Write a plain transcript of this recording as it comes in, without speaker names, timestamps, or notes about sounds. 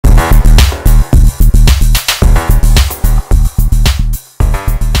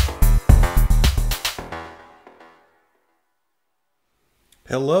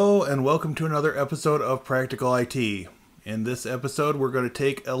Hello and welcome to another episode of Practical IT. In this episode we're going to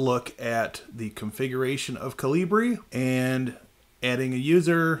take a look at the configuration of Kolibri and adding a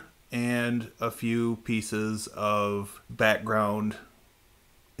user and a few pieces of background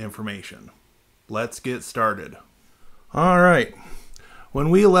information. Let's get started. Alright, when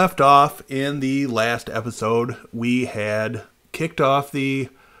we left off in the last episode we had kicked off the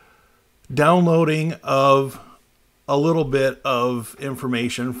downloading of a little bit of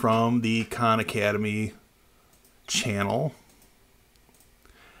information from the Khan Academy channel.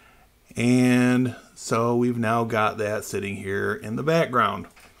 And so we've now got that sitting here in the background.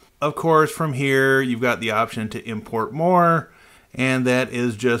 Of course, from here, you've got the option to import more, and that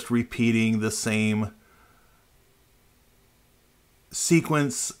is just repeating the same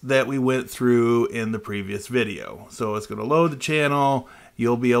sequence that we went through in the previous video. So it's going to load the channel.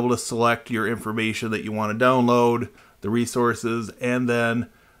 You'll be able to select your information that you want to download, the resources, and then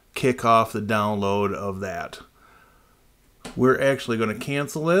kick off the download of that. We're actually going to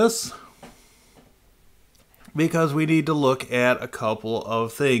cancel this because we need to look at a couple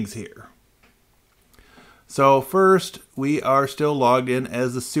of things here. So first, we are still logged in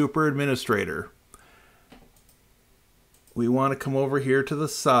as the super administrator. We want to come over here to the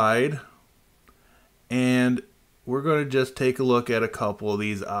side and we're going to just take a look at a couple of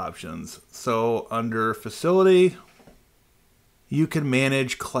these options. So under facility, you can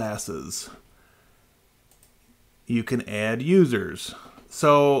manage classes. You can add users.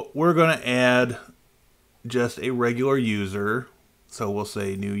 So we're going to add just a regular user. So we'll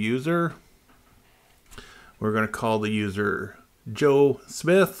say new user. We're going to call the user Joe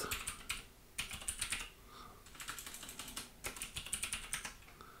Smith.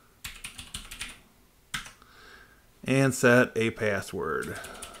 And set a password.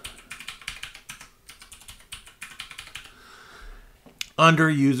 Under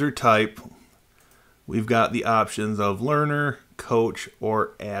user type, we've got the options of learner, coach,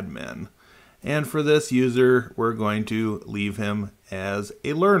 or admin. And for this user, we're going to leave him as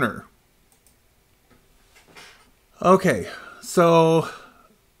a learner. Okay, so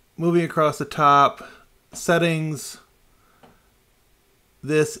moving across the top, settings.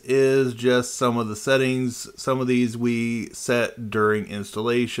 This is just some of the settings. Some of these we set during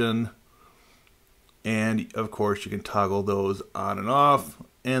installation. And of course you can toggle those on and off.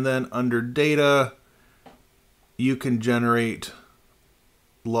 And then under data, you can generate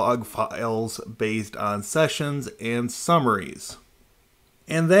log files based on sessions and summaries.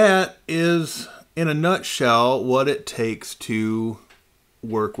 And that is, in a nutshell, what it takes to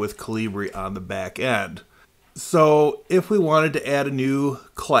work with Kolibri on the back end. So if we wanted to add a new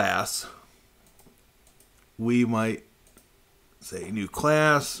class, we might say new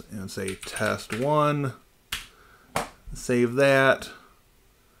class and say test 1, save that.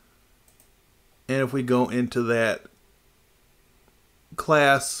 And if we go into that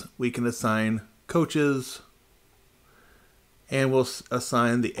class, we can assign coaches and we'll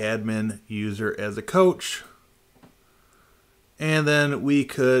assign the admin user as a coach. And then we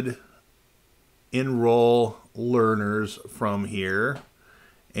could enroll learners from here,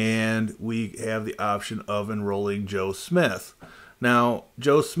 and we have the option of enrolling Joe Smith. Now,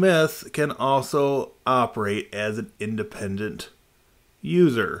 Joe Smith can also operate as an independent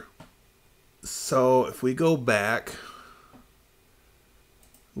user. So if we go back,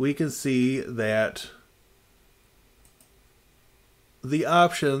 we can see that the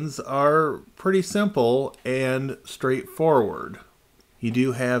options are pretty simple and straightforward. You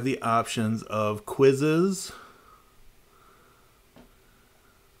do have the options of quizzes,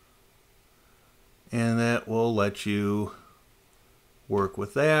 and that will let you work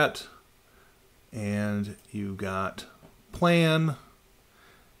with that. And you've got plan,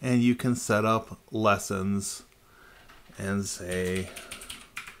 and you can set up lessons and say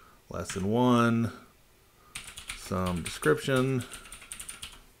lesson 1, some description,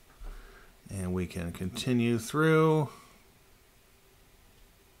 and we can continue through.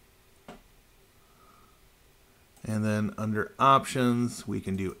 And then under options, we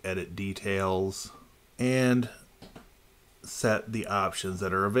can do edit details and set the options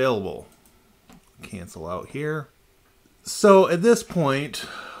that are available. Cancel out here. So at this point,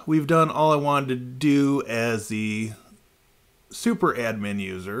 we've done all I wanted to do as the super admin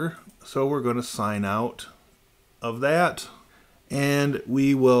user. So we're going to sign out of that, and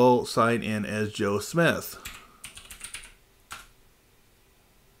we will sign in as Joe Smith.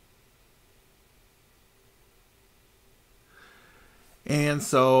 And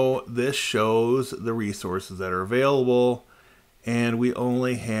so this shows the resources that are available, and we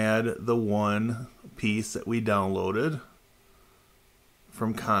only had the one piece that we downloaded.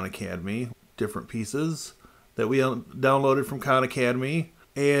 from Khan Academy, different pieces that we downloaded from Khan Academy,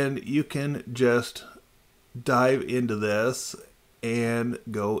 and you can just dive into this and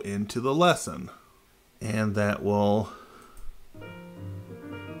go into the lesson, and that will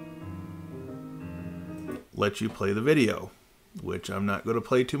let you play the video, which I'm not going to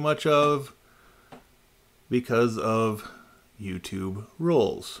play too much of because of YouTube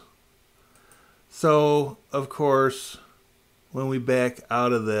rules. So, of course, when we back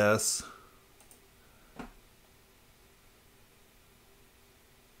out of this,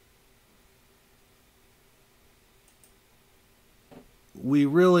 we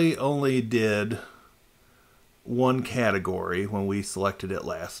really only did one category when we selected it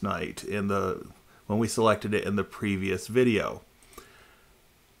last night when we selected it in the previous video.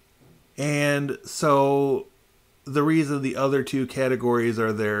 And so the reason the other two categories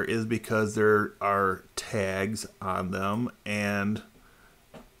are there is because there are tags on them and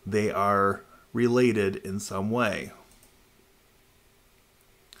they are related in some way.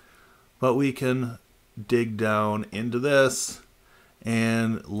 But we can dig down into this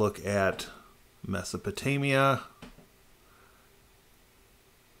and look at Mesopotamia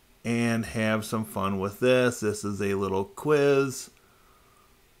and have some fun with this. This is a little quiz,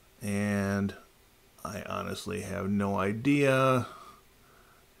 and I honestly have no idea.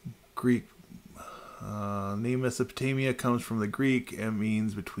 Greek name Mesopotamia comes from the Greek and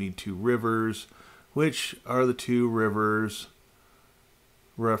means between two rivers. Which are the two rivers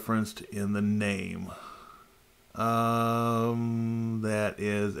referenced in the name? That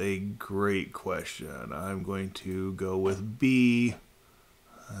is a great question. I'm going to go with B.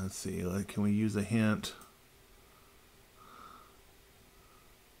 Let's see, can we use a hint?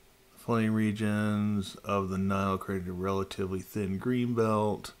 Flooding regions of the Nile created a relatively thin green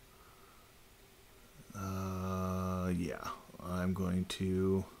belt. Yeah, I'm going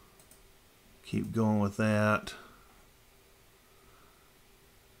to keep going with that.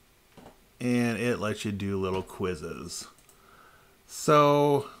 And it lets you do little quizzes.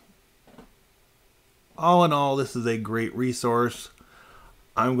 So, all in all, this is a great resource.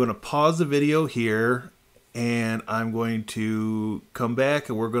 I'm going to pause the video here, and I'm going to come back,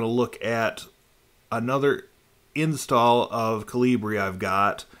 and we're going to look at another install of Kolibri I've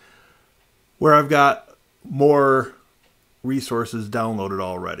got, where I've got more resources downloaded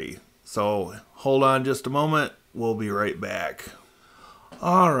already. So, hold on just a moment. We'll be right back.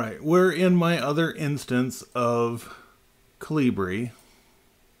 Alright, we're in my other instance of Kolibri,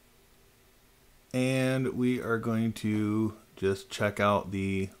 and we are going to just check out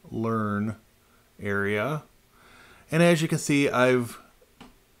the Learn area. And as you can see, I've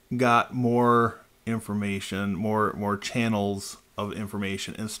got more information, more channels of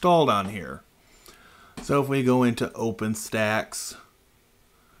information installed on here. So if we go into OpenStax,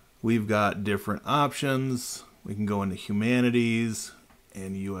 we've got different options. We can go into Humanities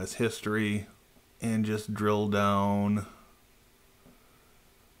and U.S. History and just drill down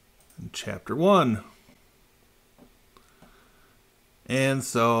in Chapter 1. And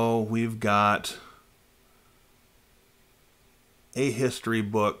so we've got a history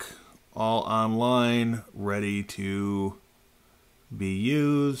book all online, ready to be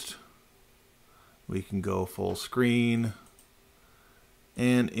used. We can go full screen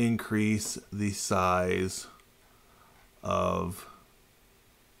and increase the size of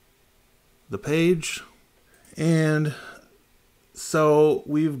the page. And so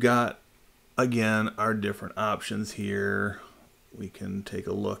we've got, again, our different options here. We can take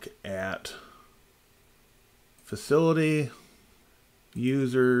a look at facility,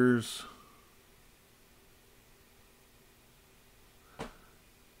 users,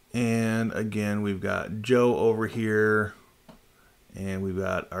 and again we've got Joe over here, and we've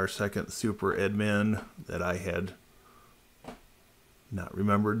got our second super admin that I had not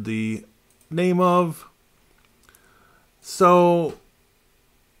remembered the name of. So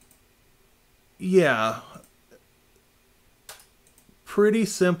yeah, pretty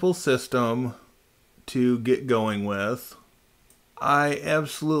simple system to get going with. I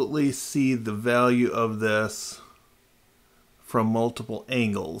absolutely see the value of this from multiple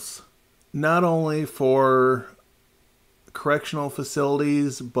angles. Not only for correctional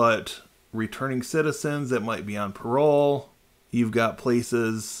facilities, but returning citizens that might be on parole. You've got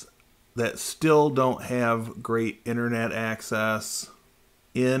places that still don't have great internet access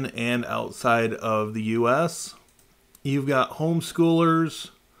in and outside of the U.S. You've got homeschoolers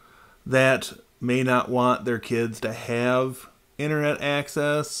that may not want their kids to have internet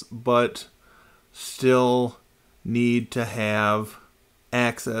access, but still need to have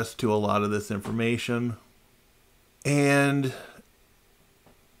access to a lot of this information. And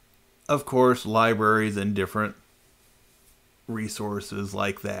of course, libraries and different resources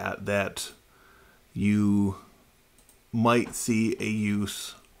like that you might see a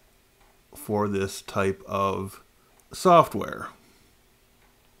use for this type of software.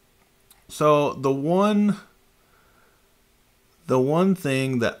 So the one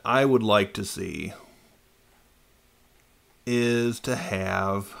thing that I would like to see is to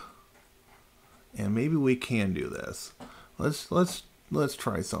have, and maybe we can do this. Let's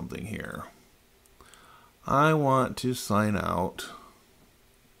try something here. I want to sign out,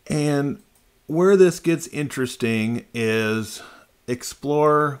 and where this gets interesting is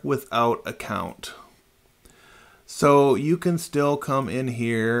explore without account. So you can still come in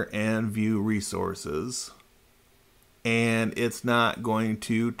here and view resources, and it's not going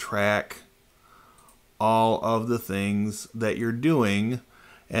to track all of the things that you're doing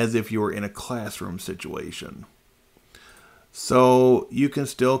as if you were in a classroom situation. So you can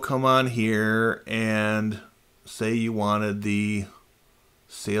still come on here and say you wanted the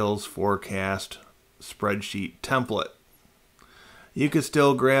sales forecast spreadsheet template. You could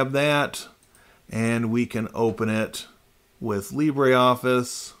still grab that, and we can open it with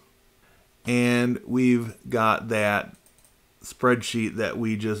LibreOffice, and we've got that spreadsheet that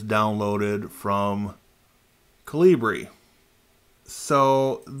we just downloaded from Kolibri.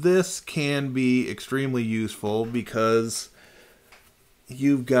 So this can be extremely useful because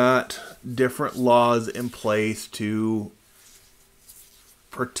you've got different laws in place to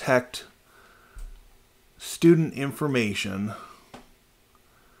protect student information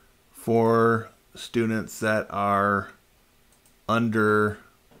for students that are under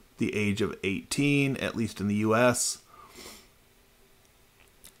the age of 18, at least in the US.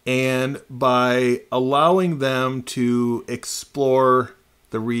 And by allowing them to explore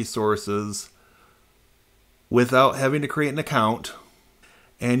the resources without having to create an account,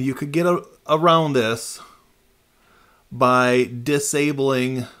 and you could get around this by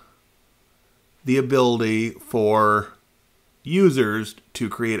disabling the ability for users to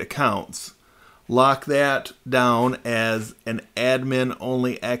create accounts. Lock that down as an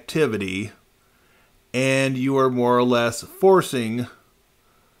admin-only activity, and you are more or less forcing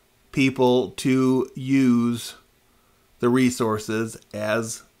people to use the resources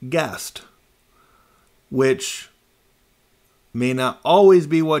as guests, which may not always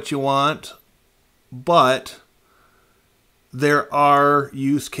be what you want, but there are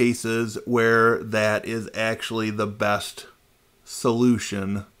use cases where that is actually the best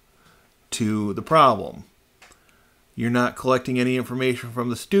solution to the problem. You're not collecting any information from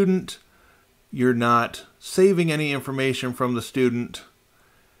the student. You're not saving any information from the student.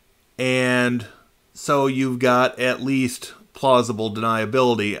 And so you've got at least plausible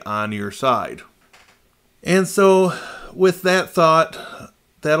deniability on your side. And so with that thought,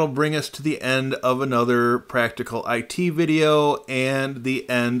 that'll bring us to the end of another Practical IT video and the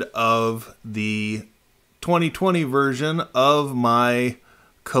end of the 2020 version of my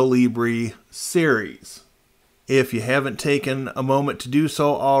Kolibri series. If you haven't taken a moment to do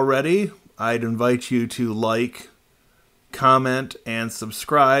so already, I'd invite you to like, comment, and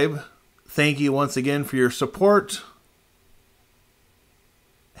subscribe. Thank you once again for your support.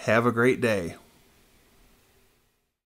 Have a great day.